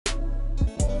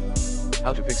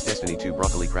How to fix Destiny 2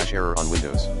 broccoli crash error on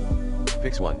Windows.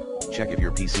 Fix 1. Check if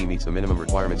your PC meets the minimum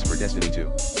requirements for Destiny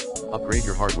 2. Upgrade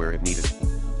your hardware if needed.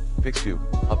 Fix 2.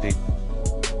 Update.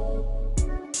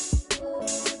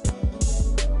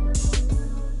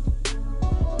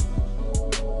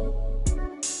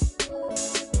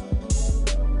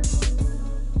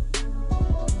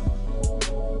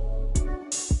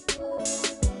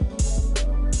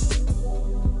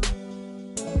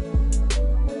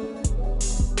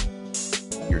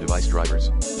 Your device drivers.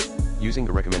 Using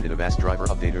the recommended Avast driver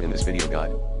updater in this video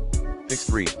guide. Fix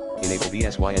 3. Enable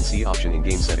VSYNC option in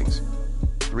game settings.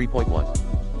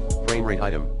 3.1. Frame rate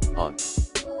item, on.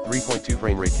 3.2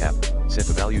 frame rate cap, set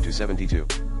the value to 72.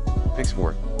 Fix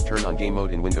 4. Turn on game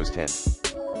mode in Windows 10.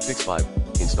 Fix 5.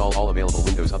 Install all available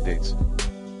Windows updates.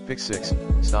 Fix 6.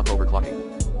 Stop overclocking.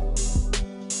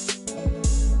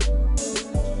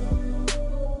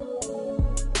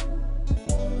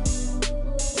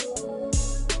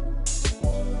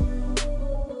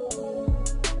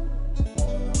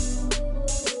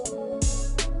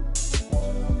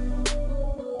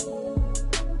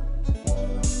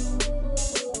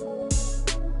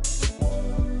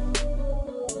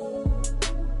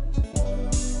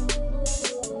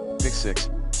 Fix 6.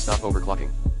 Stop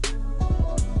overclocking.